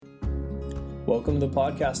Welcome to the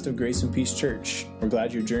podcast of Grace and Peace Church. We're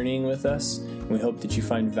glad you're journeying with us, and we hope that you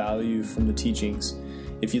find value from the teachings.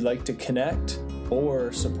 If you'd like to connect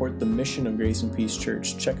or support the mission of Grace and Peace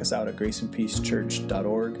Church, check us out at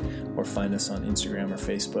graceandpeacechurch.org or find us on Instagram or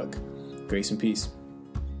Facebook. Grace and Peace.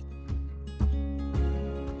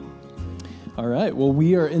 All right, well,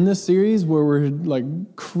 we are in this series where we're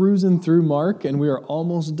like cruising through Mark, and we are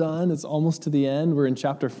almost done. It's almost to the end. We're in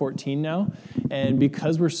chapter 14 now, and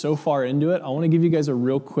because we're so far into it, I want to give you guys a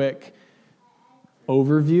real quick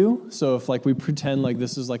overview. So if like we pretend like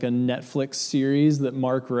this is like a Netflix series that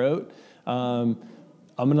Mark wrote, I'm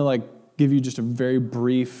going to like give you just a very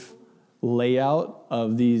brief layout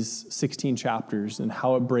of these 16 chapters and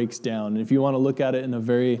how it breaks down. And if you want to look at it in a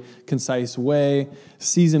very concise way,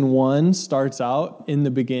 season 1 starts out in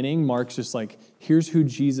the beginning. Mark's just like, here's who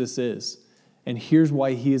Jesus is, and here's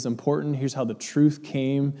why he is important. Here's how the truth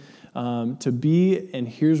came to be, and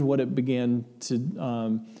here's what it began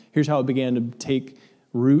to. Here's how it began to take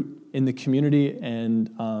root in the community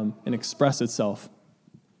and express itself.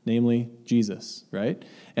 Namely, Jesus, right?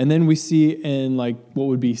 And then we see in like what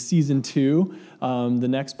would be season 2, the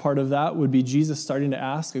next part of that would be Jesus starting to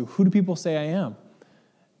ask, who do people say I am?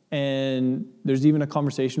 And there's even a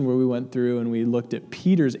conversation where we went through and we looked at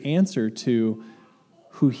Peter's answer to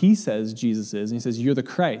who he says Jesus is. And he says, you're the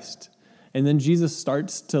Christ. And then Jesus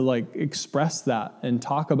starts to like express that and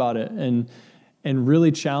talk about it and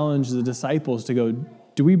really challenge the disciples to go,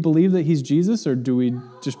 do we believe that he's Jesus, or do we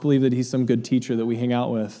just believe that he's some good teacher that we hang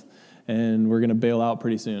out with and we're going to bail out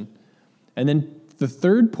pretty soon? And then the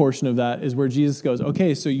third portion of that is where Jesus goes,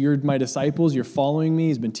 okay, so you're my disciples, you're following me,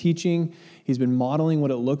 he's been teaching, he's been modeling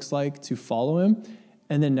what it looks like to follow him.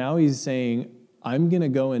 And then now he's saying, I'm going to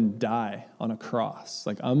go and die on a cross.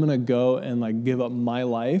 Like I'm going to go and like give up my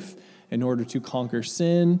life in order to conquer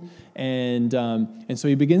sin. And so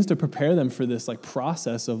he begins to prepare them for this like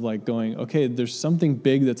process of like going, okay, there's something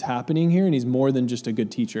big that's happening here, and he's more than just a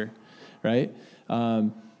good teacher, right?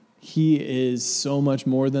 He is so much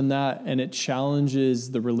more than that, and it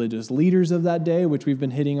challenges the religious leaders of that day, which we've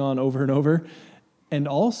been hitting on over and over, and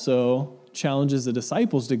also challenges the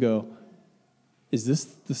disciples to go, is this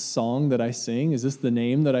the song that I sing? Is this the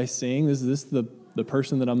name that I sing? Is this the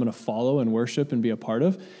person that I'm going to follow and worship and be a part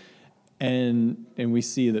of? And we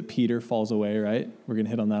see that Peter falls away, right? We're going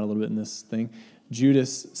to hit on that a little bit in this thing.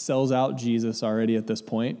 Judas sells out Jesus already at this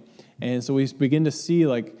point. And so we begin to see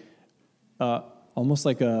like almost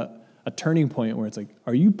like a turning point where it's like,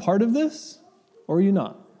 are you part of this or are you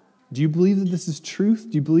not? Do you believe that this is truth?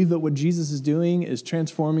 Do you believe that what Jesus is doing is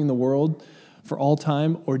transforming the world for all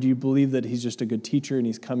time? Or do you believe that he's just a good teacher and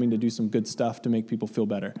he's coming to do some good stuff to make people feel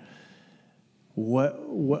better? What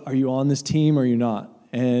are you on this team or are you not?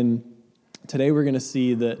 And today we're going to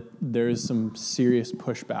see that there is some serious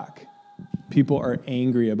pushback. People are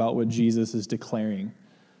angry about what Jesus is declaring.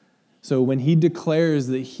 So when he declares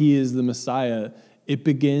that he is the Messiah, it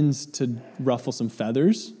begins to ruffle some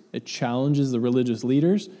feathers. It challenges the religious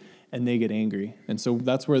leaders, and they get angry. And so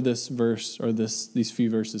that's where this verse or these few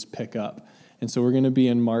verses pick up. And so we're going to be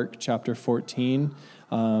in Mark chapter 14,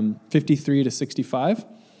 53 to 65.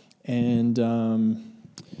 And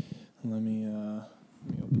let me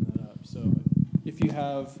open that up. So if you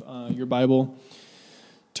have your Bible,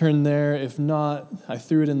 turn there. If not, I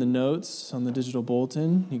threw it in the notes on the digital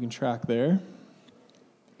bulletin. You can track there.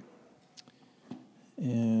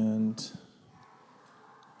 And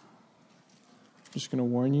I'm just going to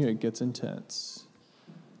warn you, it gets intense.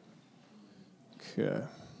 Okay.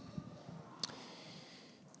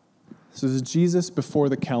 So this is Jesus before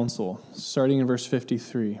the council, starting in verse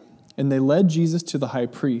 53. And they led Jesus to the high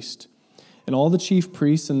priest. And all the chief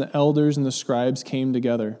priests and the elders and the scribes came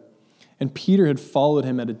together. And Peter had followed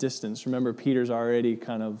him at a distance. Remember, Peter's already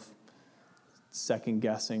kind of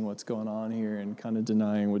second-guessing what's going on here and kind of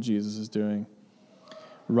denying what Jesus is doing.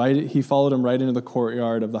 He followed him right into the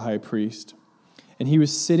courtyard of the high priest. And he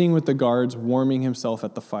was sitting with the guards, warming himself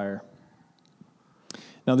at the fire.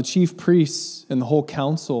 Now the chief priests and the whole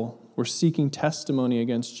council were seeking testimony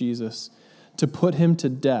against Jesus to put him to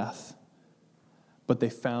death, but they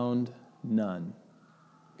found none.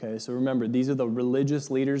 Okay, so remember, these are the religious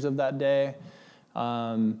leaders of that day.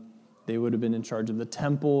 They would have been in charge of the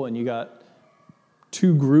temple, and you got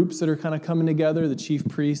two groups that are kind of coming together, the chief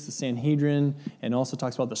priests, the Sanhedrin, and also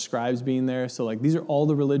talks about the scribes being there. So like these are all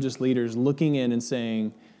the religious leaders looking in and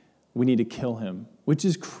saying, we need to kill him, which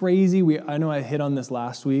is crazy. I know I hit on this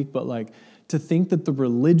last week, but like to think that the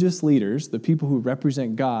religious leaders, the people who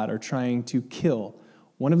represent God, are trying to kill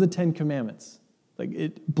one of the 10 Commandments. Like,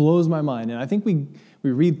 it blows my mind. And I think we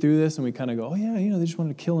read through this and we kind of go, oh yeah, they just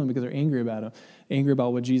wanted to kill him because they're angry about him, angry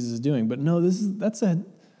about what Jesus is doing. But no, that's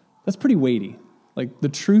pretty weighty. Like, the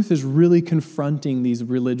truth is really confronting these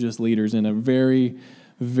religious leaders in a very,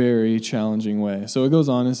 very challenging way. So it goes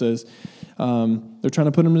on and says, they're trying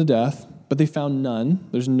to put him to death, but they found none.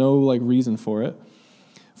 There's no reason for it.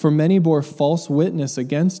 For many bore false witness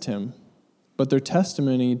against him, but their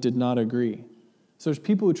testimony did not agree. So there's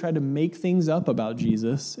people who tried to make things up about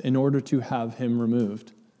Jesus in order to have him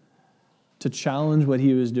removed, to challenge what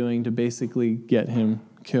he was doing, to basically get him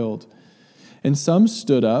killed. And some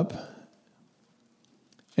stood up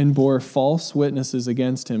and bore false witnesses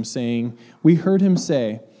against him, saying, "We heard him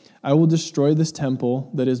say, 'I will destroy this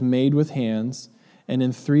temple that is made with hands, and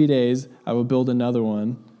in 3 days I will build another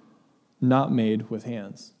one, not made with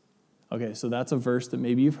hands.'" Okay, so that's a verse that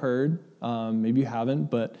maybe you've heard, maybe you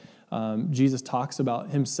haven't, but Jesus talks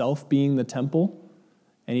about himself being the temple,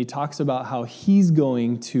 and he talks about how he's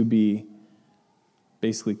going to be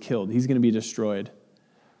basically killed. He's going to be destroyed.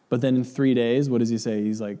 But then in 3 days, what does he say?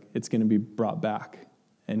 He's like, it's going to be brought back.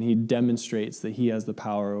 And he demonstrates that he has the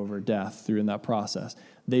power over death through in that process.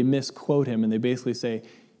 They misquote him, and they basically say,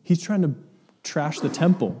 he's trying to trash the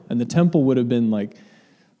temple. And the temple would have been like,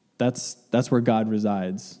 that's where God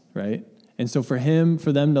resides, right? And so for them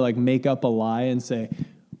to make up a lie and say,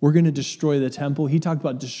 we're going to destroy the temple. He talked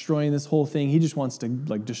about destroying this whole thing. He just wants to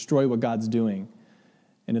destroy what God's doing.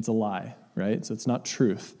 And it's a lie, right? So it's not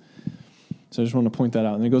truth. So I just want to point that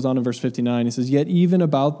out. And it goes on in verse 59. He says, "Yet even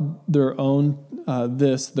about their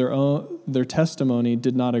testimony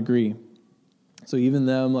did not agree." So even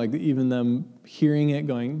them hearing it,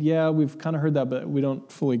 going, "Yeah, we've kind of heard that, but we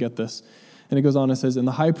don't fully get this." And it goes on and says, "And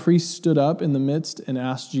the high priest stood up in the midst and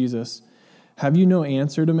asked Jesus, 'Have you no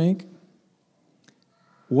answer to make?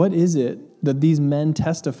 What is it that these men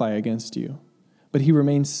testify against you?' But he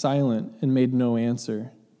remained silent and made no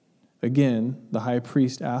answer. Again, the high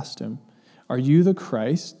priest asked him, 'Are you the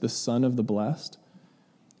Christ, the Son of the Blessed?'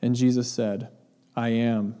 And Jesus said, 'I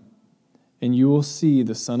am. And you will see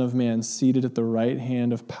the Son of Man seated at the right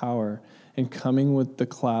hand of power and coming with the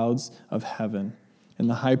clouds of heaven.' And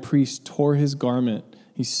the high priest tore his garment.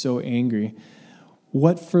 He's so angry.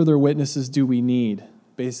 'What further witnesses do we need?'"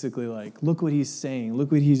 Basically, look what he's saying.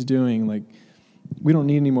 Look what he's doing. We don't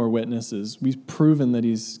need any more witnesses. We've proven that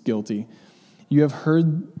he's guilty. "You have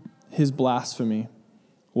heard his blasphemy.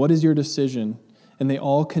 What is your decision?" And they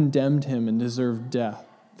all condemned him and deserved death.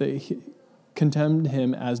 They condemned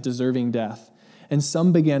him as deserving death. And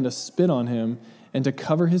some began to spit on him and to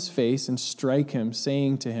cover his face and strike him,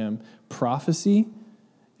 saying to him, "Prophesy."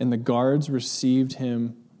 And the guards received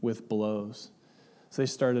him with blows. So they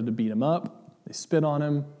started to beat him up. They spit on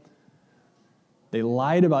him. They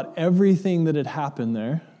lied about everything that had happened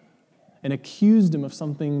there and accused him of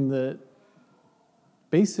something that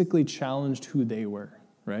basically challenged who they were,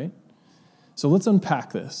 right? So let's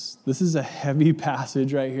unpack this. This is a heavy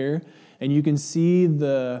passage right here, and you can see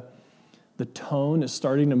the tone is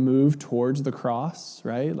starting to move towards the cross,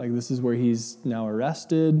 right? This is where he's now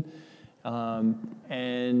arrested,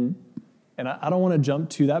 and I don't want to jump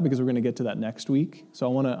to that because we're going to get to that next week. So I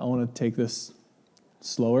want to take this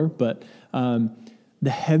slower, but the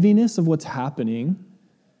heaviness of what's happening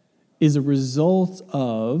is a result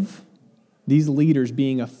of these leaders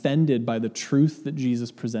being offended by the truth that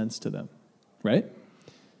Jesus presents to them, right?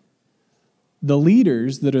 The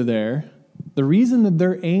leaders that are there, the reason that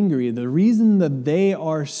they're angry, the reason that they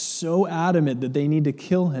are so adamant that they need to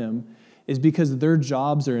kill him is because their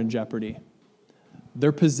jobs are in jeopardy.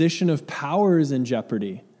 Their position of power is in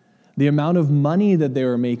jeopardy. The amount of money that they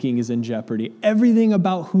were making is in jeopardy. Everything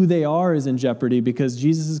about who they are is in jeopardy because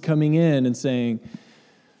Jesus is coming in and saying,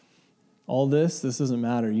 all this doesn't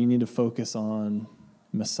matter. You need to focus on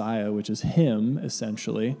Messiah, which is him,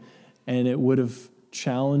 essentially. And it would have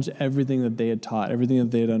challenged everything that they had taught, everything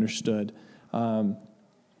that they had understood, and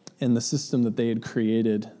the system that they had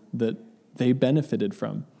created that they benefited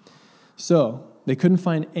from. So they couldn't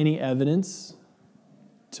find any evidence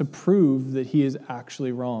to prove that he is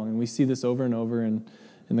actually wrong. And we see this over and over in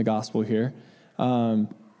the gospel here.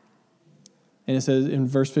 And it says in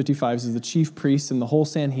verse 55, it says, "The chief priests and the whole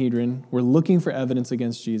Sanhedrin were looking for evidence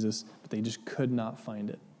against Jesus, but they just could not find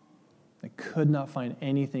it. They could not find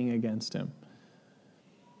anything against him."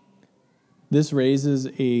 This raises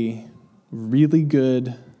a really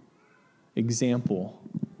good example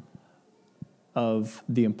of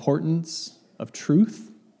the importance of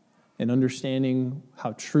truth and understanding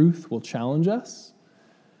how truth will challenge us.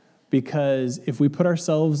 Because if we put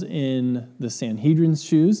ourselves in the Sanhedrin's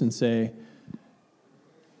shoes and say,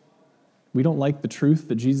 we don't like the truth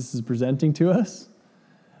that Jesus is presenting to us,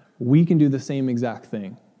 we can do the same exact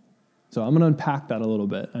thing. So I'm going to unpack that a little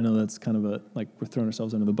bit. I know that's kind of we're throwing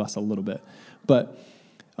ourselves under the bus a little bit. But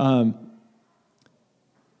the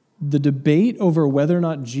debate over whether or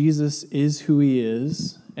not Jesus is who he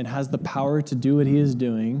is and has the power to do what he is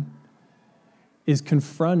doing is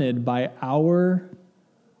confronted by our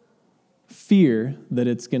fear that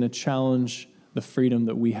it's going to challenge the freedom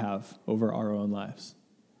that we have over our own lives.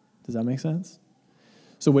 Does that make sense?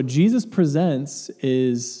 So what Jesus presents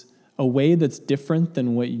is a way that's different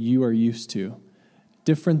than what you are used to,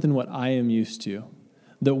 different than what I am used to.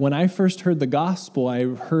 That when I first heard the gospel, I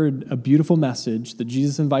heard a beautiful message that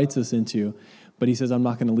Jesus invites us into, but he says, I'm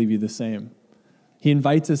not going to leave you the same. He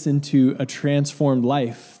invites us into a transformed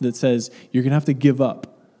life that says, you're going to have to give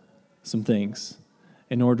up some things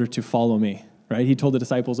in order to follow me, right? He told the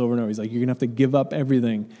disciples over and over, he's like, you're going to have to give up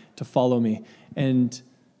everything to follow me. And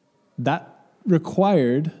that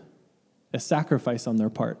required a sacrifice on their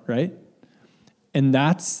part, right? And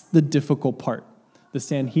that's the difficult part. The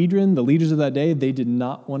Sanhedrin, the leaders of that day, they did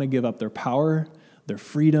not want to give up their power, their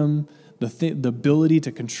freedom, the ability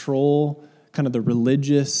to control kind of the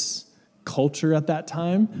religious culture at that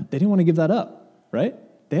time. They didn't want to give that up, right?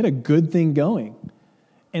 They had a good thing going.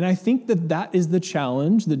 And I think that is the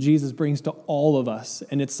challenge that Jesus brings to all of us.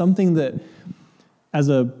 And it's something that, as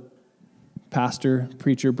a pastor,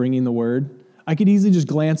 preacher bringing the word, I could easily just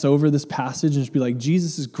glance over this passage and just be like,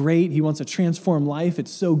 Jesus is great. He wants to transform life.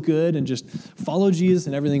 It's so good. And just follow Jesus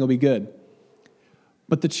and everything will be good.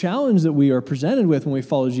 But the challenge that we are presented with when we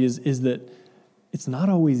follow Jesus is that it's not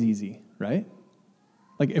always easy, right?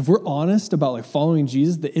 Like if we're honest about like following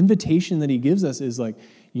Jesus, the invitation that he gives us is like,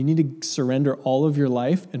 you need to surrender all of your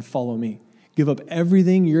life and follow me. Give up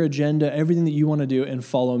everything, your agenda, everything that you want to do and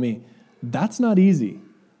follow me. That's not easy.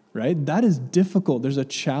 Right? That is difficult. There's a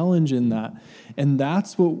challenge in that. And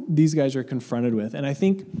that's what these guys are confronted with. And I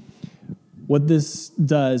think what this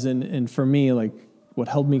does, and for me, like what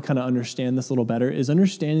helped me kind of understand this a little better, is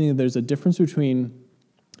understanding that there's a difference between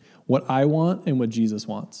what I want and what Jesus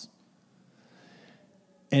wants.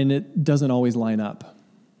 And it doesn't always line up,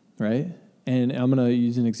 right? And I'm going to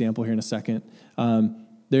use an example here in a second.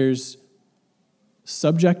 There's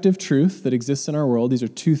subjective truth that exists in our world. These are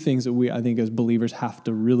two things that I think, as believers have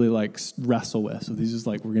to really like wrestle with. So these is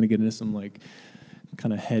like, we're going to get into some like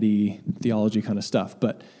kind of heady theology kind of stuff.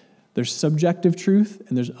 But there's subjective truth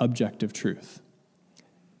and there's objective truth.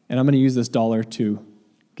 And I'm going to use this dollar to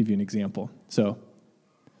give you an example. So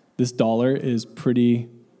this dollar is pretty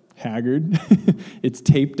haggard. It's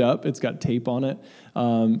taped up. It's got tape on it.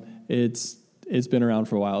 It's been around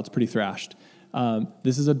for a while. It's pretty thrashed.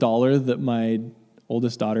 This is a dollar that my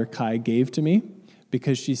oldest daughter, Kai, gave to me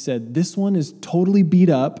because she said, this one is totally beat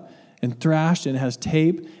up and thrashed and has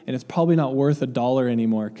tape, and it's probably not worth $1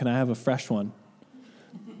 anymore. Can I have a fresh one?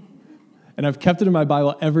 And I've kept it in my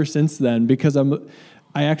Bible ever since then because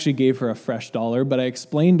I actually gave her a fresh dollar, but I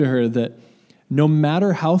explained to her that no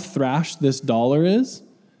matter how thrashed this dollar is,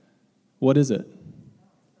 what is it?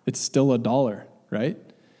 It's still $1, right?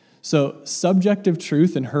 So subjective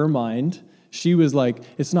truth in her mind, she was like,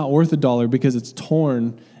 it's not worth $1 because it's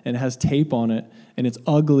torn and it has tape on it and it's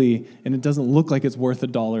ugly and it doesn't look like it's worth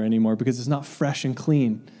 $1 anymore because it's not fresh and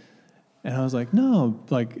clean. And I was like, no,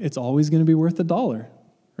 like it's always going to be worth $1,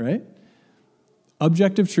 right?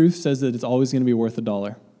 Objective truth says that it's always going to be worth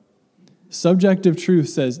 $1. Subjective truth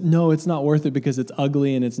says, no, it's not worth it because it's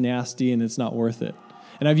ugly and it's nasty and it's not worth it.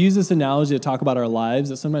 And I've used this analogy to talk about our lives,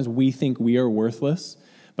 that sometimes we think we are worthless.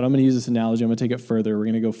 But I'm going to use this analogy. I'm going to take it further. We're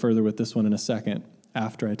going to go further with this one in a second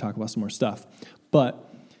after I talk about some more stuff. But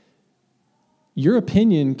your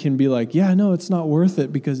opinion can be like, yeah, no, it's not worth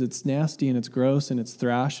it because it's nasty and it's gross and it's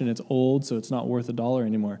thrashed and it's old, so it's not worth $1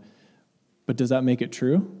 anymore. But does that make it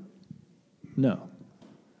true? No.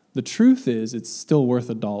 The truth is it's still worth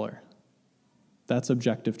 $1. That's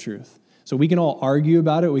objective truth. So we can all argue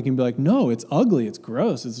about it. We can be like, no, it's ugly. It's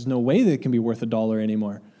gross. There's no way that it can be worth $1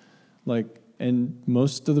 anymore. And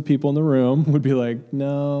most of the people in the room would be like,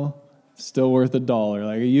 no, still worth $1.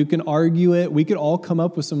 Like you can argue it. We could all come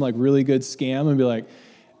up with some like really good scam and be like,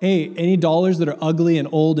 hey, any dollars that are ugly and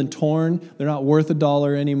old and torn, they're not worth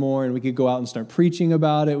 $1 anymore. And we could go out and start preaching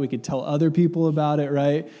about it. We could tell other people about it,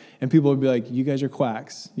 right? And people would be like, you guys are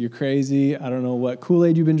quacks. You're crazy. I don't know what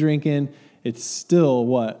Kool-Aid you've been drinking. It's still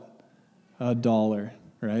what? $1,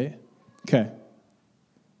 right? Okay.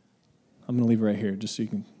 I'm going to leave it right here just so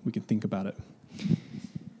we can think about it.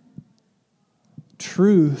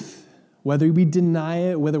 Truth, whether we deny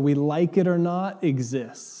it, whether we like it or not,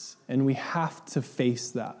 exists. And we have to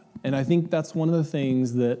face that. And I think that's one of the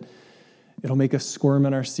things that it'll make us squirm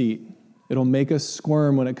in our seat It'll make us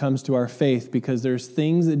squirm when it comes to our faith because there's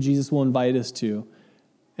things that Jesus will invite us to,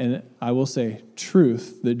 and I will say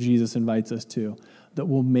truth that Jesus invites us to, that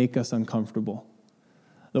will make us uncomfortable,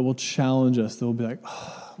 that will challenge us, that will be like,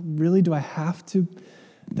 oh, really, do I have to?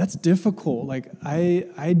 That's difficult. Like, I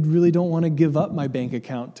really don't want to give up my bank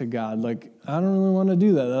account to God. Like, I don't really want to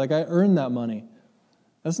do that. Like, I earned that money.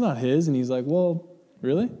 That's not his. And he's like, well,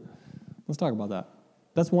 really? Let's talk about that.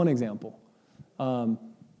 That's one example.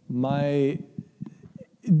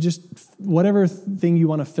 Just whatever thing you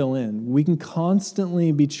want to fill in, we can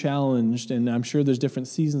constantly be challenged, and I'm sure there's different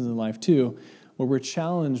seasons in life too, where we're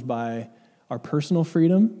challenged by our personal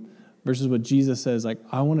freedom versus what Jesus says, like,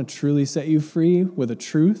 I want to truly set you free with a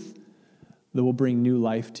truth that will bring new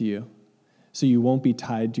life to you. So you won't be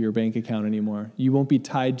tied to your bank account anymore. You won't be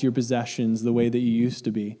tied to your possessions the way that you used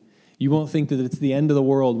to be. You won't think that it's the end of the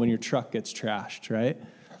world when your truck gets trashed, right?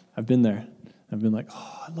 I've been there. I've been like,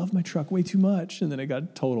 oh, I love my truck way too much, and then it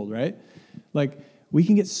got totaled, right? Like, we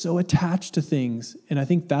can get so attached to things, and I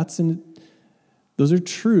think those are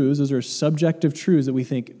truths, those are subjective truths that we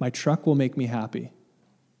think, my truck will make me happy.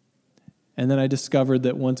 And then I discovered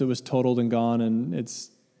that once it was totaled and gone and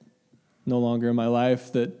it's no longer in my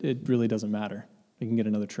life, that it really doesn't matter. I can get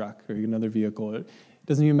another truck or another vehicle. It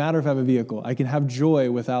doesn't even matter if I have a vehicle. I can have joy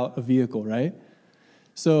without a vehicle, right?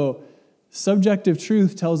 So subjective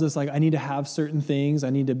truth tells us, like, I need to have certain things. I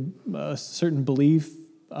need a certain belief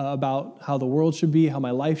about how the world should be, how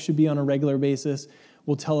my life should be on a regular basis,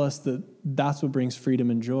 will tell us that that's what brings freedom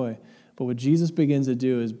and joy. But what Jesus begins to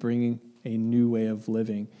do is bringing a new way of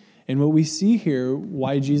living. And what we see here,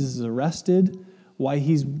 why Jesus is arrested, why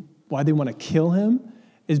they want to kill him,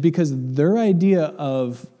 is because their idea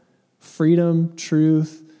of freedom,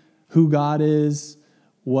 truth, who God is,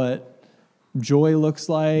 what joy looks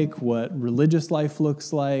like, what religious life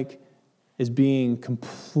looks like, is being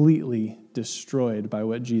completely destroyed by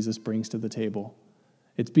what Jesus brings to the table.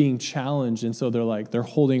 It's being challenged, and so they're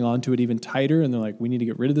holding on to it even tighter, and they're like, we need to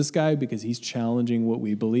get rid of this guy because he's challenging what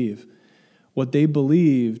we believe. What they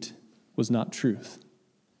believed was not truth,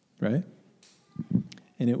 right?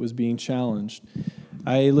 And it was being challenged.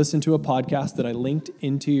 I listened to a podcast that I linked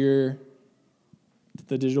into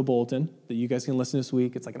the digital bulletin that you guys can listen to this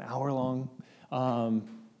week. It's like an hour long.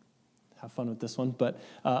 Have fun with this one. But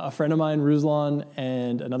a friend of mine, Ruslan,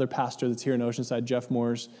 and another pastor that's here in Oceanside, Jeff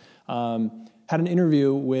Moores, had an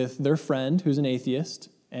interview with their friend who's an atheist,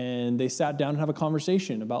 and they sat down and have a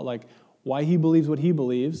conversation about, like, why he believes what he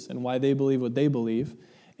believes and why they believe what they believe,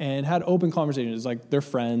 and had open conversations. It's like they're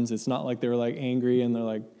friends. It's not like they were like angry and they're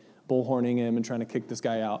like bullhorning him and trying to kick this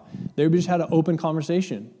guy out. They just had an open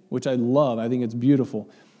conversation, which I love. I think it's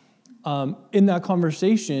beautiful. In that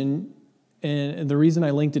conversation, and the reason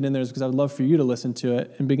I linked it in there is because I would love for you to listen to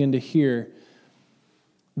it and begin to hear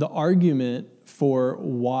the argument for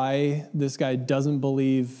why this guy doesn't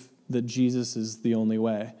believe that Jesus is the only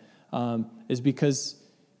way, is because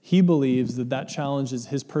he believes that challenges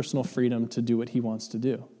his personal freedom to do what he wants to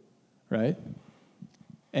do, right?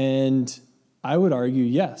 And I would argue,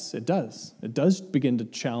 yes, it does. It does begin to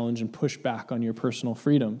challenge and push back on your personal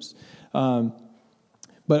freedoms.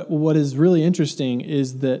 But what is really interesting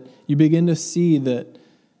is that you begin to see that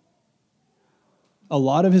a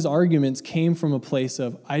lot of his arguments came from a place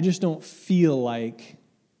of, I just don't feel like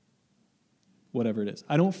whatever it is.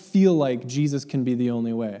 I don't feel like Jesus can be the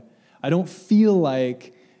only way. I don't feel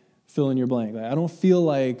like fill in your blank. I don't feel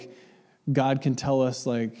like God can tell us,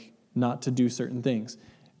 like, not to do certain things.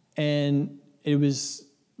 And it was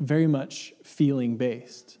very much feeling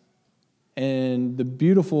based. And the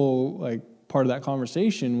beautiful, like, part of that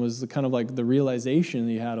conversation was the kind of like the realization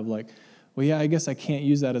that you had of, like, well, yeah, I guess I can't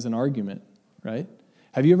use that as an argument, right?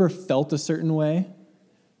 Have you ever felt a certain way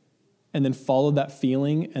and then followed that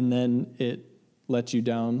feeling and then it let you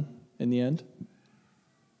down in the end?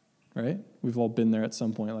 Right? We've all been there at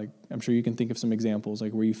some point. Like, I'm sure you can think of some examples,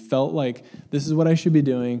 like, where you felt like, this is what I should be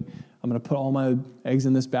doing. I'm going to put all my eggs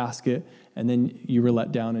in this basket. And then you were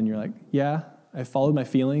let down and you're like, yeah, I followed my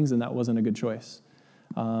feelings and that wasn't a good choice.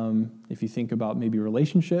 If you think about maybe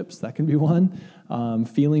relationships, that can be one.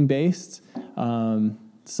 Feeling based.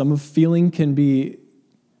 Some of feeling can be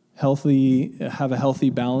healthy, have a healthy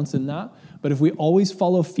balance in that. But if we always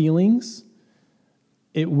follow feelings,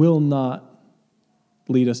 it will not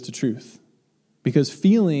lead us to truth, because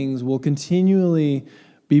feelings will continually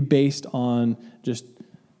be based on just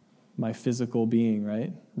my physical being,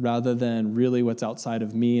 right? Rather than really what's outside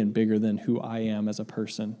of me and bigger than who I am as a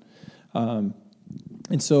person. And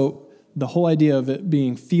so the whole idea of it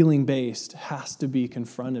being feeling based has to be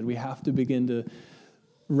confronted. We have to begin to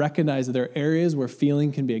recognize that there are areas where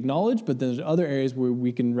feeling can be acknowledged, but there's other areas where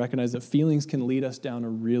we can recognize that feelings can lead us down a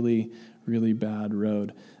really, really bad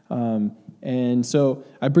road. And so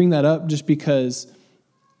I bring that up just because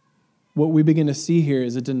what we begin to see here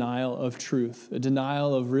is a denial of truth, a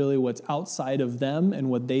denial of really what's outside of them and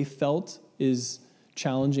what they felt is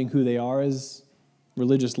challenging who they are as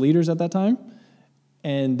religious leaders at that time.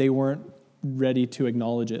 And they weren't ready to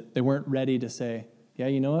acknowledge it. They weren't ready to say, yeah,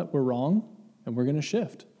 you know what, we're wrong and we're going to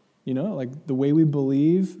shift. You know, like the way we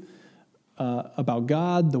believe about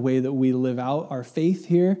God, the way that we live out our faith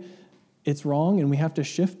here, it's wrong and we have to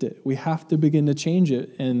shift it. We have to begin to change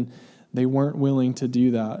it. And they weren't willing to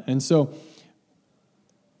do that. And so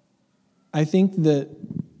I think that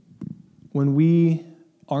when we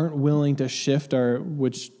aren't willing to shift our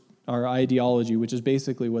ideology, which is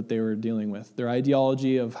basically what they were dealing with, their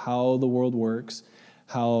ideology of how the world works,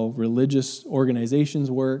 how religious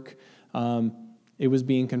organizations work, it was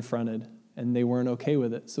being confronted, and they weren't okay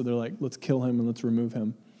with it. So they're like, let's kill him and let's remove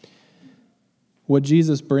him. What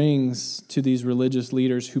Jesus brings to these religious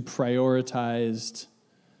leaders who prioritized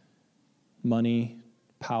money,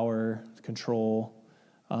 power, control.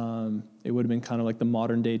 It would have been kind of like the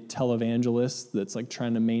modern day televangelist that's like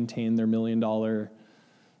trying to maintain their $1 million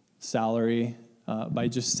salary by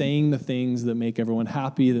just saying the things that make everyone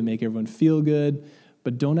happy, that make everyone feel good,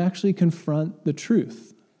 but don't actually confront the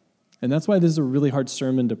truth. And that's why this is a really hard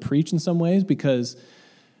sermon to preach in some ways, because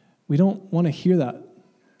we don't want to hear that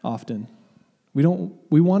often. We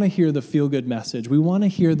want to hear the feel-good message. We want to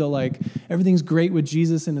hear the like, everything's great with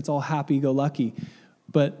Jesus and it's all happy-go-lucky.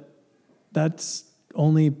 But that's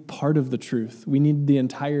only part of the truth. We need the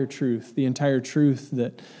entire truth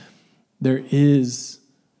that there is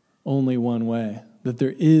only one way, that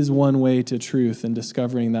there is one way to truth and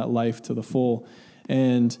discovering that life to the full.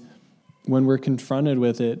 And when we're confronted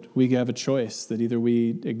with it, we have a choice that either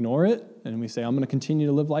we ignore it and we say, I'm going to continue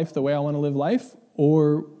to live life the way I want to live life,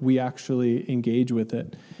 or we actually engage with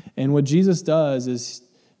it. And what Jesus does is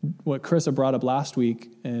what Carissa brought up last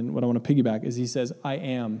week, and what I want to piggyback is he says, I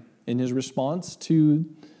am. In his response to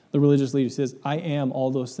the religious leader, he says, I am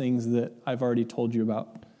all those things that I've already told you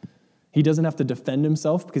about. He doesn't have to defend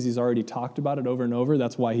himself because he's already talked about it over and over.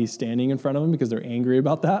 That's why he's standing in front of them, because they're angry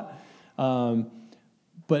about that.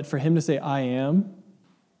 But for him to say, I am,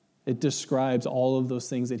 it describes all of those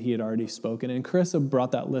things that he had already spoken. And Carissa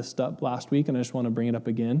brought that list up last week, and I just want to bring it up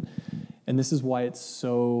again. And this is why it's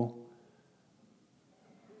so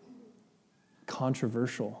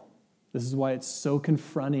controversial. This is why it's so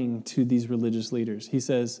confronting to these religious leaders. He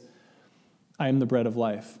says, I am the bread of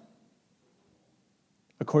life.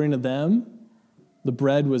 According to them, the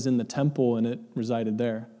bread was in the temple and it resided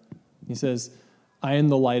there. He says, I am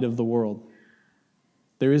the light of the world.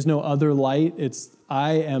 There is no other light. It's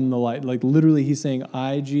I am the light. Like literally he's saying,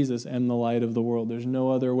 I, Jesus, am the light of the world. There's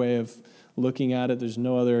no other way of looking at it. There's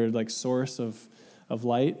no other like source of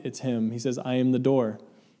light. It's him. He says, I am the door.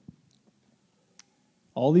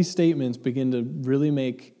 All these statements begin to really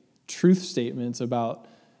make truth statements about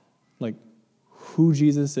like who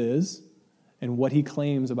Jesus is and what he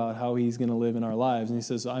claims about how he's going to live in our lives. And he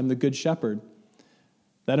says, I'm the good shepherd.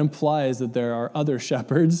 That implies that there are other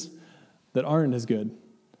shepherds that aren't as good.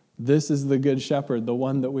 This is the good shepherd, the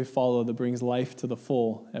one that we follow that brings life to the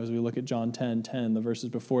full, as we look at John 10:10, the verses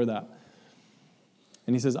before that.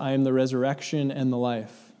 And he says, I am the resurrection and the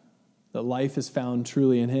life. That life is found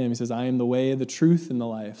truly in him. He says, I am the way, the truth, and the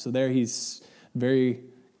life. So there he's very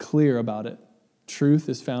clear about it. Truth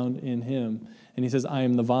is found in him. And he says, I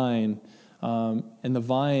am the vine. And the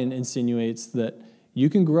vine insinuates that you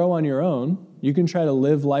can grow on your own. You can try to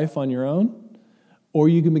live life on your own. Or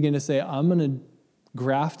you can begin to say, I'm going to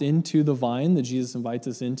graft into the vine that Jesus invites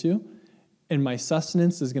us into. And my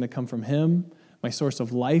sustenance is going to come from him. My source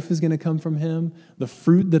of life is going to come from him. The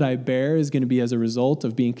fruit that I bear is going to be as a result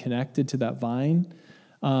of being connected to that vine.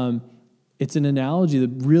 It's an analogy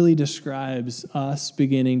that really describes us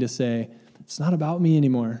beginning to say, it's not about me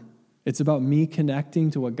anymore. It's about me connecting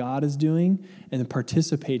to what God is doing and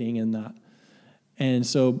participating in that. And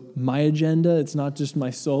so my agenda, it's not just my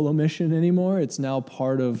solo mission anymore. It's now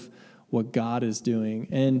part of what God is doing.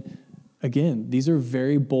 And again, these are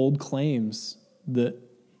very bold claims that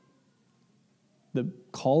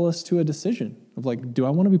call us to a decision of like, do I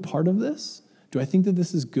want to be part of this? Do I think that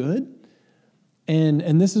this is good?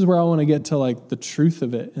 And this is where I want to get to like the truth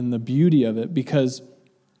of it and the beauty of it, because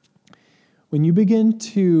when you begin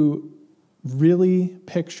to really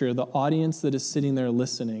picture the audience that is sitting there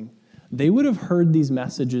listening, they would have heard these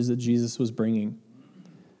messages that Jesus was bringing.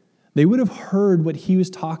 They would have heard what he was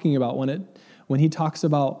talking about when he talks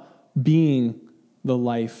about being the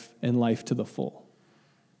life and life to the full.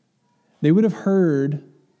 They would have heard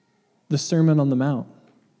the Sermon on the Mount.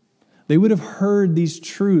 They would have heard these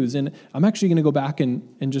truths. And I'm actually going to go back and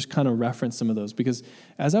just kind of reference some of those, because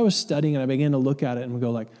as I was studying and I began to look at it and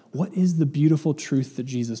go like, what is the beautiful truth that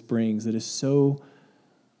Jesus brings that is so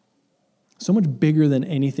much bigger than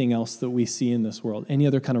anything else that we see in this world, any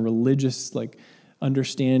other kind of religious like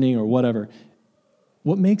understanding or whatever?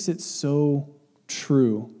 What makes it so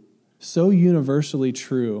true, so universally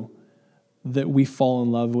true, that we fall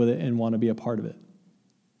in love with it and want to be a part of it?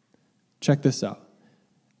 Check this out.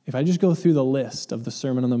 If I just go through the list of the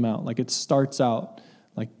Sermon on the Mount, like it starts out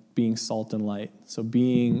like being salt and light, so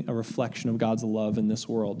being a reflection of God's love in this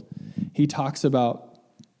world. He talks about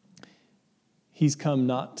he's come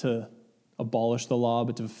not to abolish the law,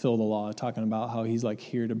 but to fulfill the law, talking about how he's like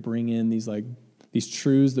here to bring in these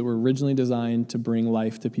truths that were originally designed to bring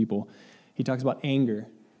life to people. He talks about anger,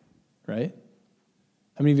 right?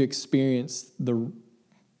 How many of you experienced the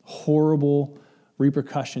horrible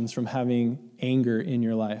repercussions from having anger in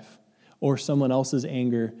your life, or someone else's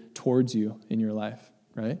anger towards you in your life,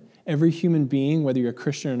 right? Every human being, whether you're a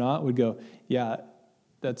Christian or not, would go, yeah,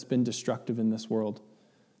 that's been destructive in this world.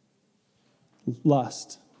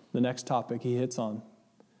 Lust, the next topic he hits on.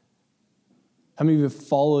 How many of you have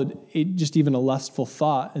followed just even a lustful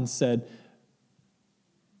thought and said,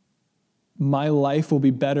 my life will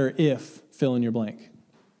be better if fill in your blank,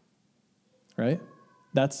 right?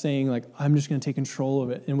 That's saying, like, I'm just going to take control of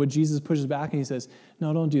it. And what Jesus pushes back and he says,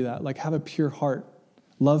 no, don't do that. Like, have a pure heart.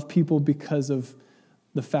 Love people because of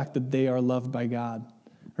the fact that they are loved by God,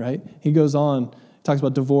 right? He goes on, talks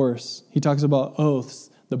about divorce. He talks about oaths,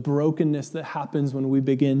 the brokenness that happens when we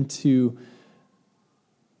begin to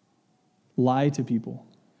lie to people,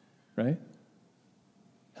 right?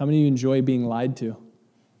 How many of you enjoy being lied to?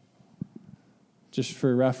 Just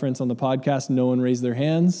for reference on the podcast, no one raised their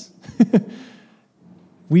hands.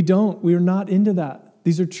 We're not into that.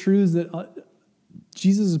 These are truths that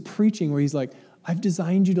Jesus is preaching, where he's like, I've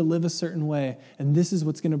designed you to live a certain way, and this is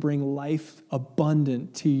what's going to bring life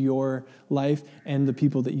abundant to your life and the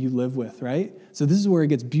people that you live with, right? So this is where it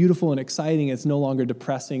gets beautiful and exciting. It's no longer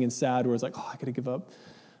depressing and sad, where it's like, I got to give up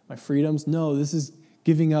my freedoms. No, this is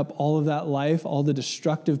giving up all of that life, all the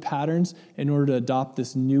destructive patterns, in order to adopt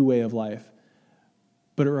this new way of life.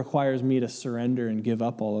 But it requires me to surrender and give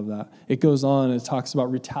up all of that. It goes on and it talks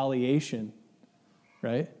about retaliation,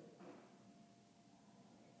 right?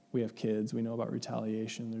 We have kids. We know about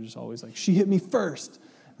retaliation. They're just always like, she hit me first.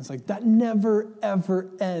 And it's like, that never,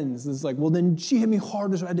 ever ends. It's like, well, then she hit me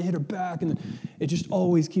harder, so I had to hit her back. And it just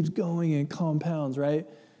always keeps going and compounds, right?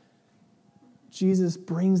 Jesus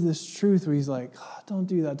brings this truth where he's like, don't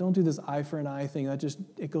do that. Don't do this eye for an eye thing.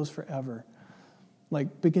 It goes forever.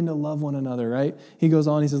 Like, begin to love one another, right? He goes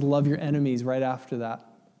on, he says, love your enemies right after that.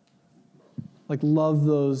 Like, love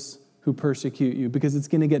those who persecute you, because it's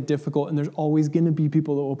going to get difficult, and there's always going to be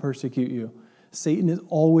people that will persecute you. Satan is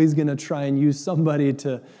always going to try and use somebody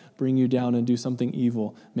to bring you down and do something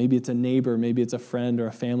evil. Maybe it's a neighbor, maybe it's a friend or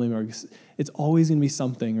a family member. It's always going to be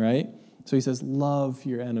something, right? So he says, love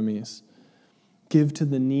your enemies. Give to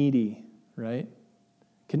the needy, right?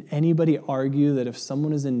 Can anybody argue that if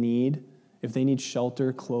someone is in need, if they need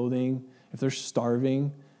shelter, clothing, if they're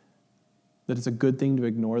starving, that it's a good thing to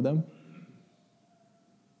ignore them?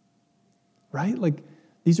 Right? Like,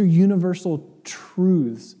 these are universal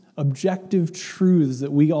truths, objective truths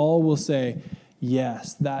that we all will say,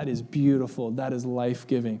 yes, that is beautiful, that is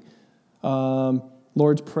life-giving.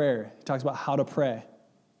 Lord's Prayer, he talks about how to pray.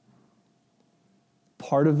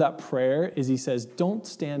 Part of that prayer is he says, don't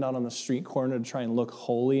stand out on the street corner to try and look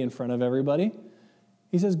holy in front of everybody.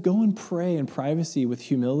 He says, go and pray in privacy with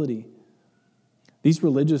humility. These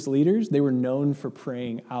religious leaders, they were known for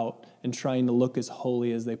praying out and trying to look as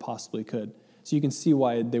holy as they possibly could. So you can see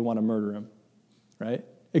why they want to murder him, right?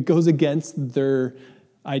 It goes against their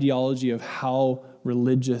ideology of how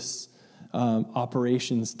religious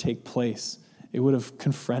operations take place. It would have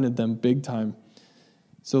confronted them big time.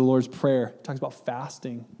 So the Lord's Prayer talks about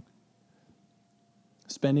fasting,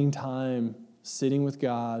 spending time sitting with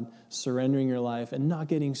God, surrendering your life, and not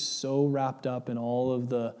getting so wrapped up in all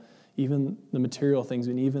of even the material things,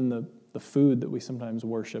 and even the food that we sometimes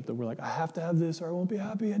worship, that we're like, I have to have this or I won't be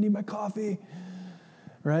happy, I need my coffee,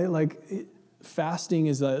 right? Like, fasting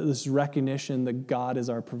is this recognition that God is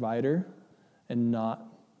our provider and not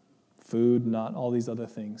food, not all these other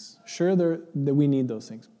things. Sure, that we need those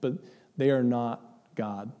things, but they are not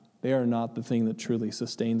God. They are not the thing that truly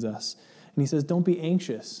sustains us. And he says, don't be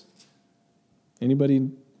anxious. Anybody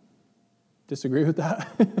disagree with that?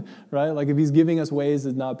 Right? Like, if he's giving us ways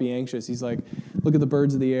to not be anxious, he's like, look at the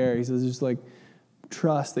birds of the air. He says, just like,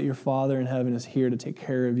 trust that your Father in heaven is here to take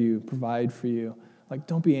care of you, provide for you. Like,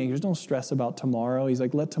 don't be anxious. Don't stress about tomorrow. He's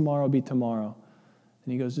like, let tomorrow be tomorrow.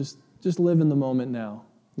 And he goes, just live in the moment now.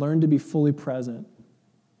 Learn to be fully present.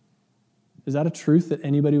 Is that a truth that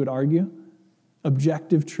anybody would argue?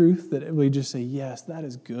 Objective truth that we just say, yes, that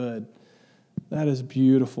is good. That is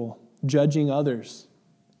beautiful. Judging others.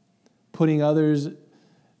 Putting others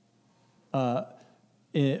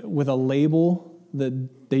with a label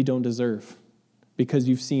that they don't deserve because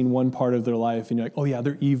you've seen one part of their life and you're like, oh yeah,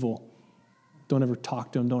 they're evil. Don't ever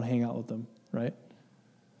talk to them. Don't hang out with them, right?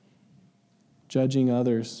 Judging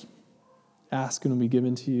others. Ask and it will be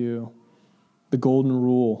given to you. The golden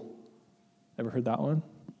rule. Ever heard that one?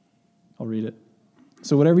 I'll read it.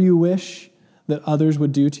 So whatever you wish that others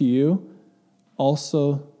would do to you,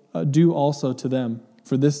 do also to them.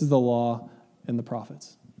 For this is the law and the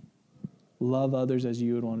prophets. Love others as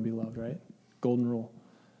you would want to be loved, right? Golden rule.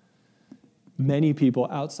 Many people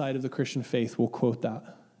outside of the Christian faith will quote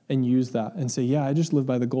that and use that and say, yeah, I just live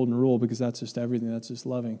by the golden rule because that's just everything. That's just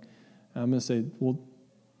loving. And I'm going to say, well,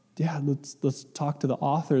 yeah, let's talk to the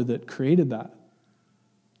author that created that.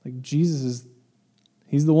 Like Jesus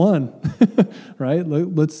he's the one, right?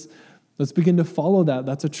 Let's begin to follow that.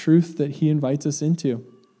 That's a truth that he invites us into.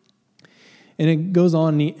 And it goes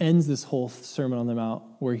on and he ends this whole Sermon on the Mount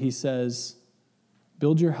where he says,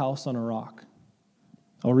 build your house on a rock.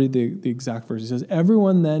 I'll read the exact verse. He says,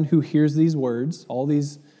 everyone then who hears these words, all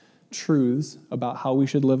these truths about how we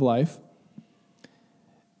should live life,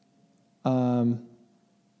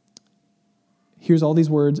 hears all these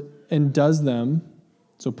words and does them,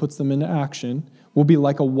 so puts them into action, will be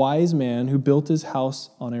like a wise man who built his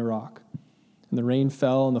house on a rock. And the rain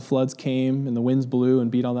fell and the floods came and the winds blew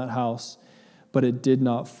and beat on that house, but it did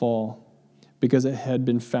not fall because it had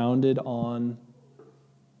been founded on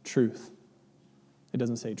truth. It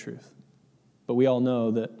doesn't say truth. But we all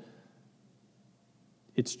know that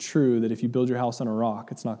it's true that if you build your house on a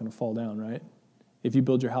rock, it's not going to fall down, right? If you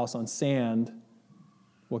build your house on sand,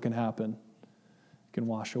 what can happen? It can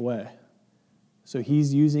wash away. So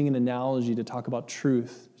he's using an analogy to talk about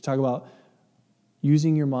truth, to talk about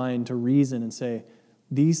using your mind to reason and say,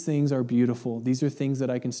 these things are beautiful. These are things that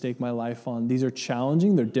I can stake my life on. These are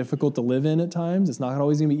challenging. They're difficult to live in at times. It's not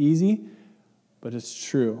always going to be easy, but it's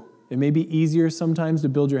true. It may be easier sometimes to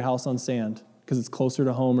build your house on sand because it's closer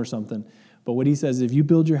to home or something. But what he says is if you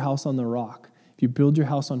build your house on the rock, if you build your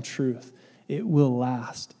house on truth, it will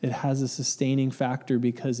last. It has a sustaining factor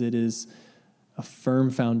because it is a firm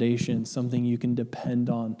foundation, something you can depend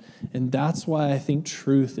on. And that's why I think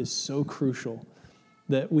truth is so crucial,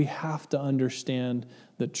 that we have to understand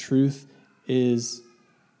that truth is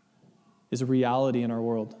a reality in our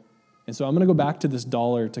world. And so I'm going to go back to this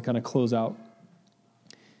dollar to kind of close out.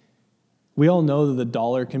 We all know that the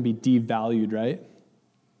dollar can be devalued, right?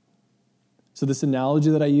 So this analogy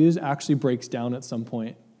that I use actually breaks down at some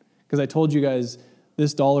point. Because I told you guys,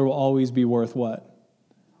 this dollar will always be worth what?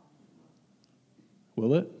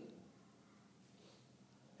 Will it?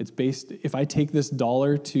 It's based, if I take this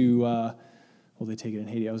dollar to, well, they take it in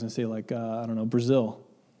Haiti. I was going to say like, I don't know, Brazil.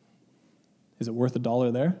 Is it worth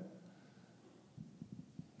 $1 there?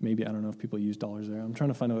 Maybe, I don't know if people use dollars there. I'm trying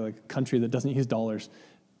to find a country that doesn't use dollars.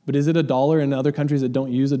 But is it $1 in other countries that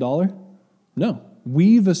don't use $1? No.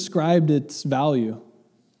 We've ascribed its value.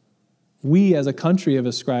 We as a country have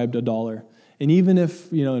ascribed $1. And even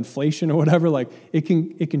if, inflation or whatever, it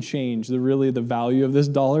can change. The value of this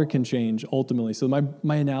dollar can change ultimately. So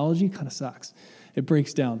my analogy kind of sucks. It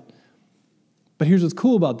breaks down. But here's what's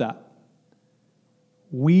cool about that.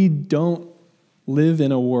 We don't live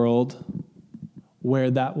in a world where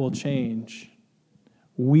that will change.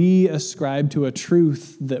 We ascribe to a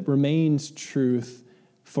truth that remains truth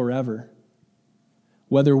forever.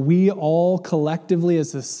 Whether we all collectively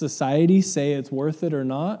as a society say it's worth it or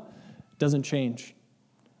not, doesn't change.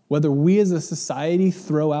 Whether we as a society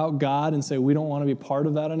throw out God and say we don't want to be part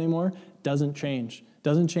of that anymore, doesn't change.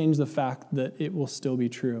 Doesn't change the fact that it will still be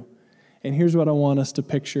true. And here's what I want us to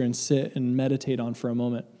picture and sit and meditate on for a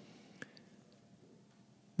moment.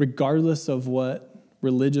 Regardless of what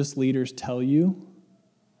religious leaders tell you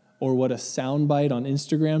or what a soundbite on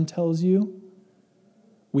Instagram tells you,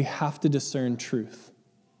 we have to discern truth.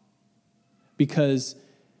 Because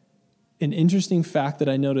an interesting fact that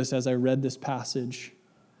I noticed as I read this passage,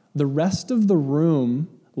 the rest of the room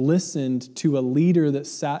listened to a leader that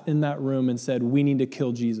sat in that room and said, we need to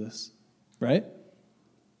kill Jesus, right?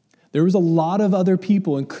 There was a lot of other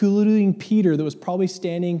people, including Peter, that was probably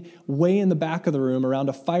standing way in the back of the room around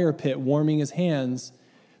a fire pit warming his hands,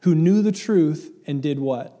 who knew the truth and did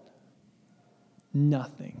what?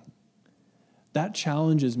 Nothing. That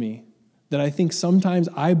challenges me. that I think sometimes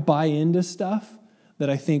I buy into stuff that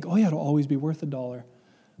I think, oh yeah, it'll always be worth $1.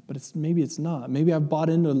 But maybe it's not. Maybe I've bought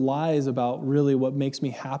into lies about really what makes me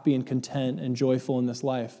happy and content and joyful in this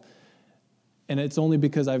life. And it's only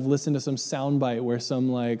because I've listened to some soundbite where some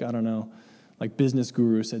business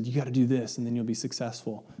guru said, you got to do this and then you'll be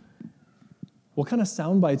successful. What kind of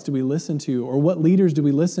sound bites do we listen to, or what leaders do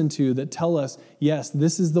we listen to that tell us, yes,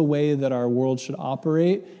 this is the way that our world should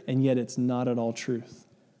operate, and yet it's not at all truth,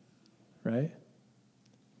 right?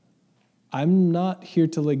 I'm not here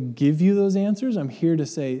to give you those answers. I'm here to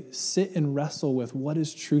say, sit and wrestle with what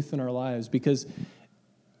is truth in our lives, because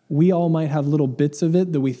we all might have little bits of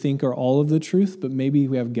it that we think are all of the truth, but maybe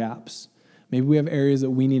we have gaps. Maybe we have areas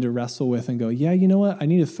that we need to wrestle with and go, yeah, you know what? I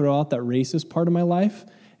need to throw out that racist part of my life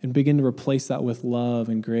and begin to replace that with love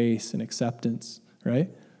and grace and acceptance, right?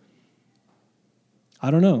 I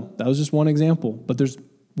don't know. That was just one example. But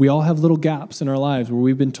we all have little gaps in our lives where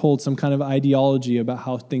we've been told some kind of ideology about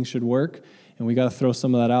how things should work, and we got to throw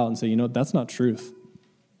some of that out and say, you know, that's not truth.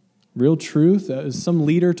 Real truth, as some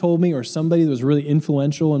leader told me, or somebody that was really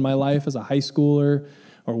influential in my life as a high schooler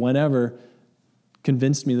or whenever,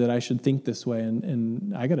 convinced me that I should think this way,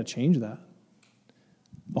 and I got to change that.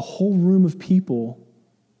 A whole room of people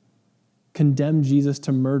condemned Jesus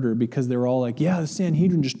to murder because they were all like, yeah, the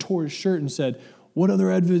Sanhedrin just tore his shirt and said, what other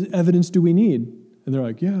evidence do we need? And they're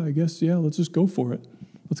like, yeah, I guess, yeah, let's just go for it.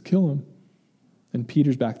 Let's kill him. And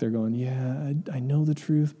Peter's back there going, yeah, I know the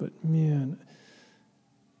truth, but man.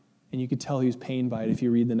 And you could tell he was pained by it if you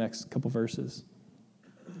read the next couple verses.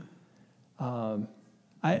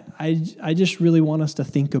 I just really want us to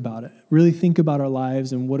think about it, really think about our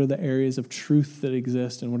lives and what are the areas of truth that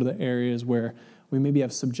exist and what are the areas where we maybe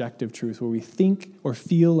have subjective truth, where we think or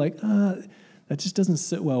feel like, that just doesn't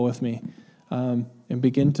sit well with me. And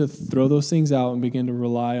begin to throw those things out and begin to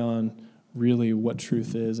rely on really what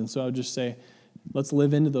truth is. And so I would just say, let's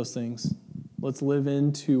live into those things. Let's live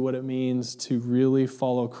into what it means to really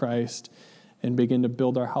follow Christ and begin to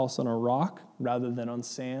build our house on a rock rather than on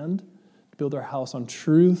sand, build our house on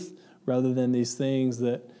truth rather than these things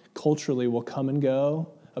that culturally will come and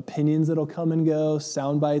go, opinions that'll come and go,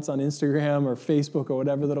 sound bites on Instagram or Facebook or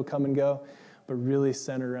whatever that'll come and go, but really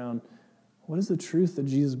center around what is the truth that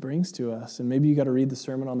Jesus brings to us. And maybe you got to read the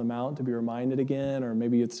Sermon on the Mount to be reminded again, or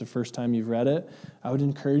maybe it's the first time you've read it. I would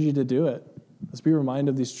encourage you to do it. Let's be reminded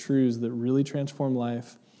of these truths that really transform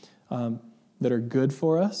life, that are good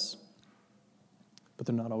for us, but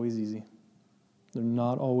they're not always easy. They're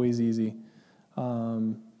not always easy.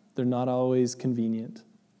 They're not always convenient.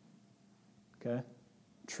 Okay?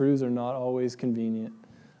 Truths are not always convenient.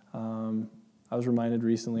 I was reminded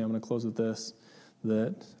recently, I'm going to close with this,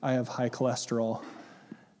 that I have high cholesterol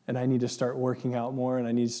and I need to start working out more and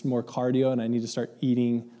I need more cardio and I need to start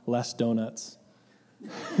eating less donuts.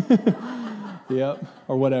 Yep,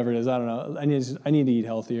 or whatever it is. I don't know. I need to eat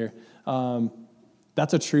healthier.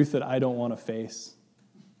 That's a truth that I don't want to face,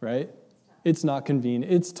 right? It's not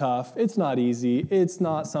convenient. It's tough. It's not easy. It's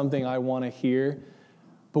not something I want to hear.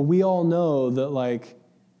 But we all know that,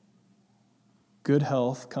 good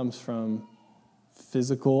health comes from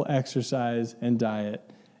physical exercise and diet.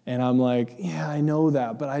 And I'm like, yeah, I know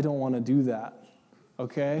that, but I don't want to do that,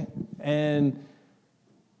 okay? And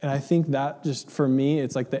I think that just, for me,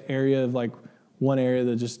 it's the area of, one area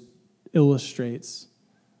that just illustrates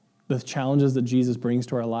the challenges that Jesus brings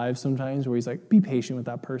to our lives sometimes, where he's like, be patient with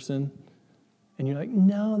that person. And you're like,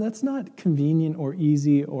 no, that's not convenient or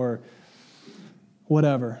easy or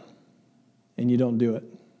whatever. And you don't do it.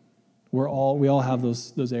 We all have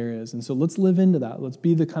those areas. And so let's live into that. Let's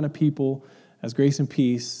be the kind of people as Grace and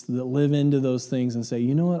Peace that live into those things and say,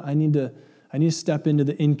 you know what, I need to step into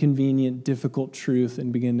the inconvenient, difficult truth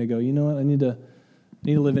and begin to go, you know what, I need to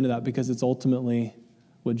live into that, because it's ultimately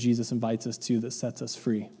what Jesus invites us to that sets us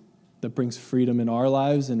free, that brings freedom in our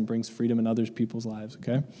lives and brings freedom in other people's lives,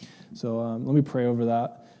 okay? So let me pray over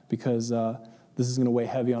that, because this is going to weigh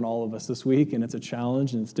heavy on all of us this week, and it's a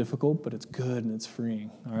challenge, and it's difficult, but it's good, and it's freeing,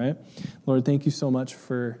 all right? Lord, thank you so much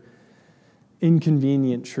for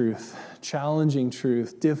inconvenient truth, challenging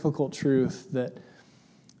truth, difficult truth that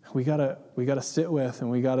we gotta sit with and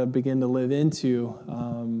we gotta begin to live into,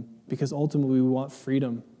 because ultimately we want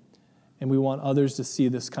freedom, and we want others to see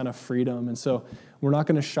this kind of freedom. And so we're not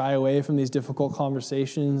going to shy away from these difficult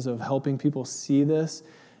conversations of helping people see this,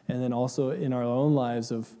 and then also in our own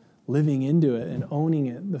lives of living into it and owning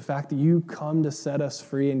it. The fact that you come to set us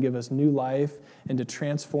free and give us new life and to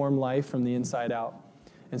transform life from the inside out.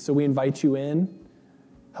 And so we invite you in.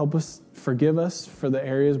 Help us, forgive us for the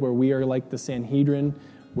areas where we are like the Sanhedrin,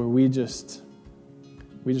 where we just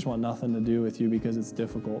want nothing to do with you because it's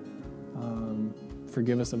difficult.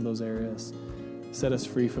 Forgive us of those areas. Set us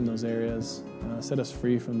free from those areas. Set us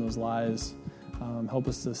free from those lies. Help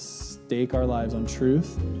us to stake our lives on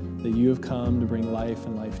truth, that you have come to bring life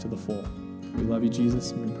and life to the full. We love you,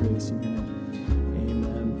 Jesus, and we pray this in your name.